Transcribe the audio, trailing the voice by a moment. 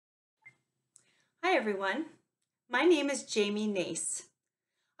Hi everyone, my name is Jamie Nace.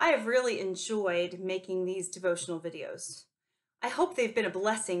 I have really enjoyed making these devotional videos. I hope they've been a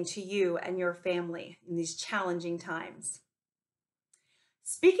blessing to you and your family in these challenging times.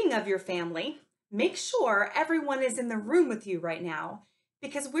 Speaking of your family, make sure everyone is in the room with you right now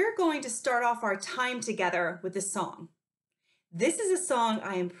because we're going to start off our time together with a song. This is a song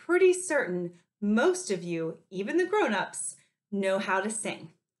I am pretty certain most of you, even the grown-ups, know how to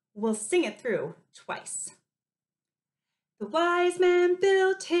sing. We'll sing it through twice. The wise man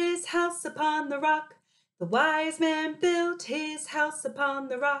built his house upon the rock. The wise man built his house upon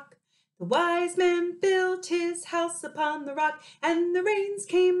the rock. The wise man built his house upon the rock, and the rains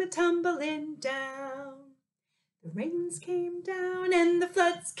came a-tumbling down. The rains came down and the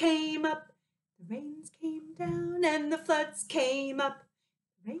floods came up. The rains came down and the floods came up.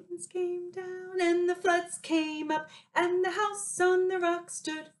 The rains came down and the floods came up, and the house on the rock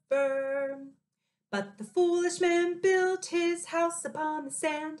stood firm. But the foolish man built his house upon the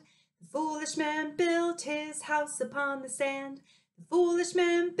sand. The foolish man built his house upon the sand. The foolish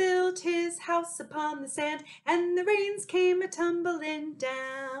man built his house upon the sand, and the rains came a-tumbling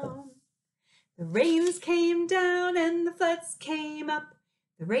down. The rains came down and the floods came up.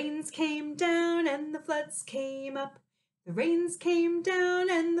 The rains came down and the floods came up. The rains came down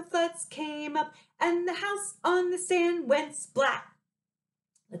and the floods came up, and the house on the sand went splat.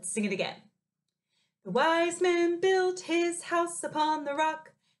 Let's sing it again. The wise man built his house upon the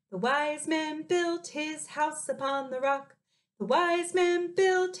rock. The wise man built his house upon the rock. The wise man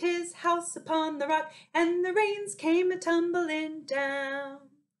built his house upon the rock, and the rains came a-tumbling down.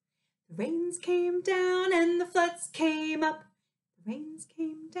 The rains came down and the floods came up. The rains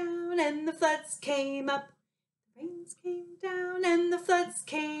came down and the floods came up. The rains came down and the floods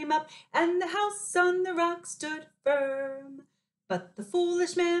came up, and the house on the rock stood firm. But the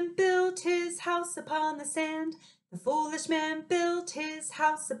foolish man built his house upon the sand. The foolish man built his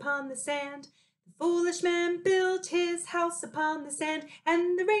house upon the sand. The foolish man built his house upon the sand,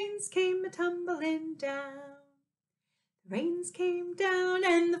 and the rains came a-tumbling down. The rains came down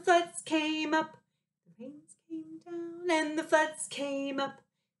and the floods came up. The rains came down and the floods came up.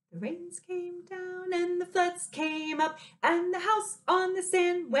 The rains came down and the floods came up, and the house on the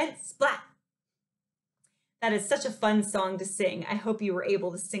sand went splat. That is such a fun song to sing. I hope you were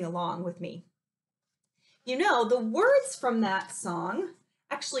able to sing along with me. You know, the words from that song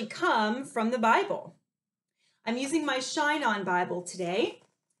actually come from the Bible. I'm using my Shine On Bible today,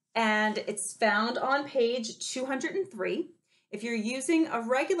 and it's found on page 203. If you're using a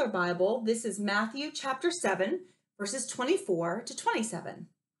regular Bible, this is Matthew chapter 7, verses 24 to 27.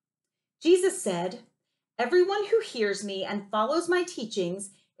 Jesus said, "Everyone who hears me and follows my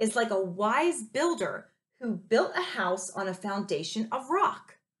teachings is like a wise builder who built a house on a foundation of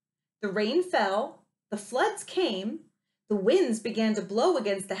rock. The rain fell, the floods came, the winds began to blow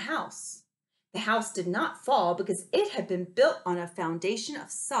against the house. The house did not fall because it had been built on a foundation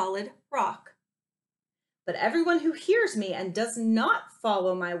of solid rock. But everyone who hears me and does not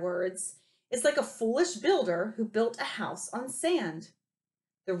follow my words is like a foolish builder who built a house on sand.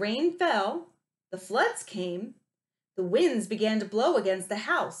 The rain fell, the floods came, the winds began to blow against the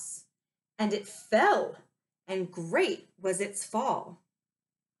house, and it fell, and great was its fall."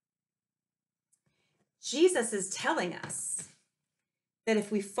 Jesus is telling us that if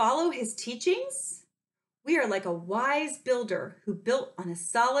we follow his teachings, we are like a wise builder who built on a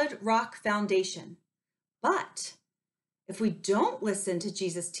solid rock foundation. But if we don't listen to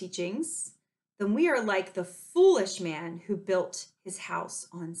Jesus' teachings, then we are like the foolish man who built his house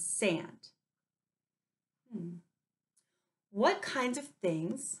on sand. What kinds of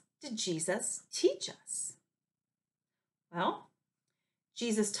things did Jesus teach us? Well,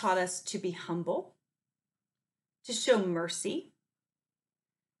 Jesus taught us to be humble, to show mercy,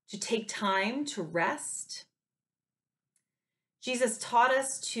 to take time to rest. Jesus taught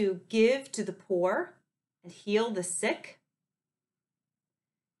us to give to the poor and heal the sick.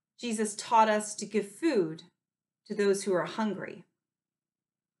 Jesus taught us to give food to those who are hungry.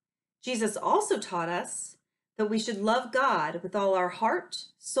 Jesus also taught us that we should love God with all our heart,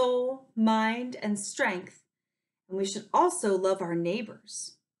 soul, mind, and strength. And we should also love our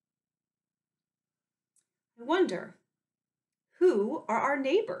neighbors. I wonder, who are our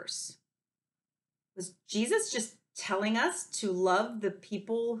neighbors? Was Jesus just telling us to love the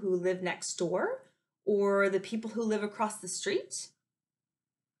people who live next door or the people who live across the street?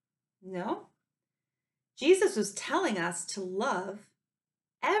 No. Jesus was telling us to love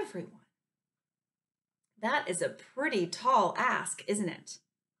everyone. That is a pretty tall ask, isn't it?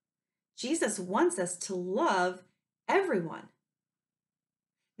 Jesus wants us to love everyone.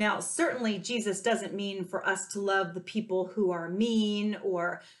 Now, certainly Jesus doesn't mean for us to love the people who are mean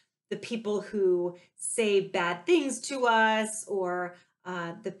or the people who say bad things to us or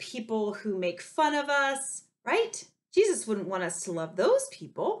the people who make fun of us, right? Jesus wouldn't want us to love those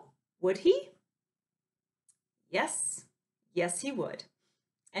people, would he? Yes, yes, he would.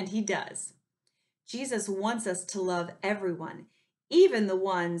 And he does. Jesus wants us to love everyone, even the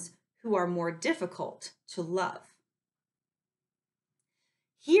ones who are more difficult to love.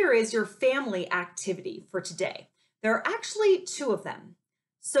 Here is your family activity for today. There are actually two of them.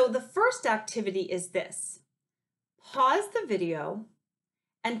 So the first activity is this. Pause the video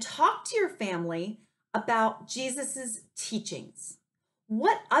and talk to your family about Jesus's teachings.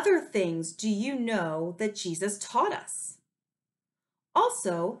 What other things do you know that Jesus taught us?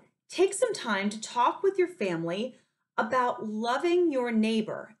 Also, take some time to talk with your family about loving your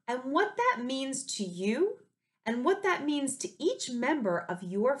neighbor and what that means to you and what that means to each member of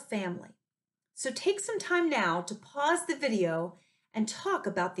your family. So take some time now to pause the video and talk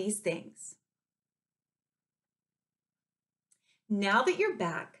about these things. Now that you're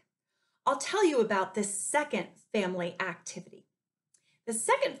back, I'll tell you about this second family activity. The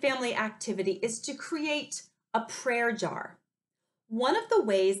second family activity is to create a prayer jar. One of the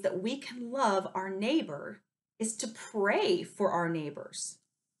ways that we can love our neighbor is to pray for our neighbors.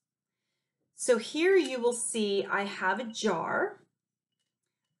 So here you will see I have a jar.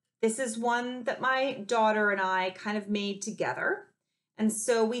 This is one that my daughter and I kind of made together. And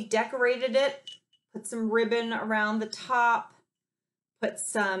so we decorated it, put some ribbon around the top, put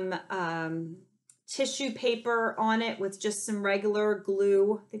some tissue paper on it with just some regular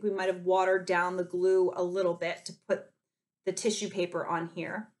glue. I think we might have watered down the glue a little bit to put the tissue paper on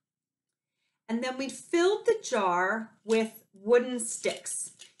here. And then we filled the jar with wooden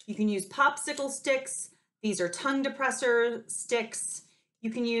sticks. You can use popsicle sticks. These are tongue depressor sticks.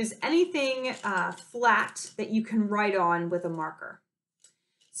 You can use anything flat that you can write on with a marker.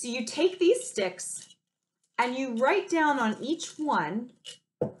 So you take these sticks and you write down on each one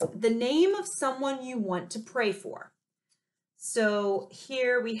the name of someone you want to pray for. So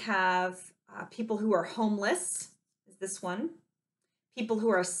here we have people who are homeless, is this one. People who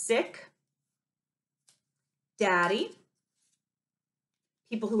are sick, daddy,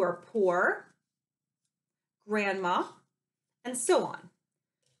 people who are poor, grandma, and so on.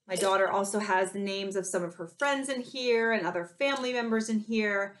 My daughter also has the names of some of her friends in here and other family members in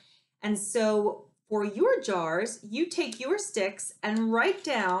here. And so for your jars, you take your sticks and write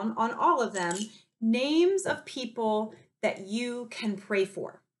down on all of them names of people that you can pray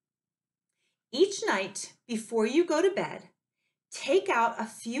for. Each night before you go to bed, take out a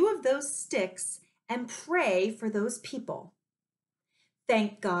few of those sticks and pray for those people.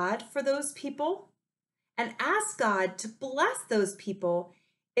 Thank God for those people and ask God to bless those people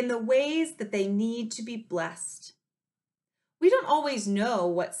in the ways that they need to be blessed. We don't always know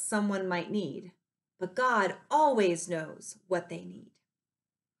what someone might need, but God always knows what they need.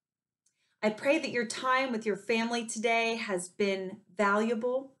 I pray that your time with your family today has been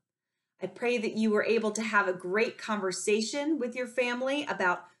valuable. I pray that you were able to have a great conversation with your family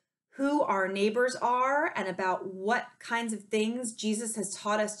about who our neighbors are and about what kinds of things Jesus has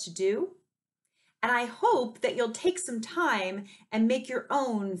taught us to do. And I hope that you'll take some time and make your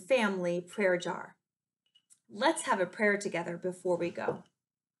own family prayer jar. Let's have a prayer together before we go.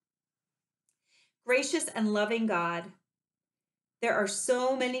 Gracious and loving God, there are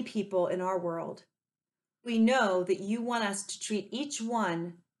so many people in our world. We know that you want us to treat each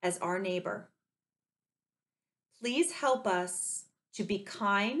one as our neighbor. Please help us to be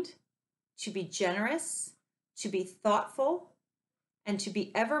kind, to be generous, to be thoughtful, and to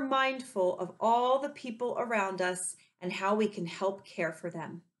be ever mindful of all the people around us and how we can help care for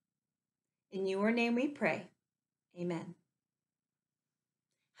them. In your name we pray. Amen.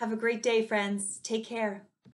 Have a great day, friends. Take care.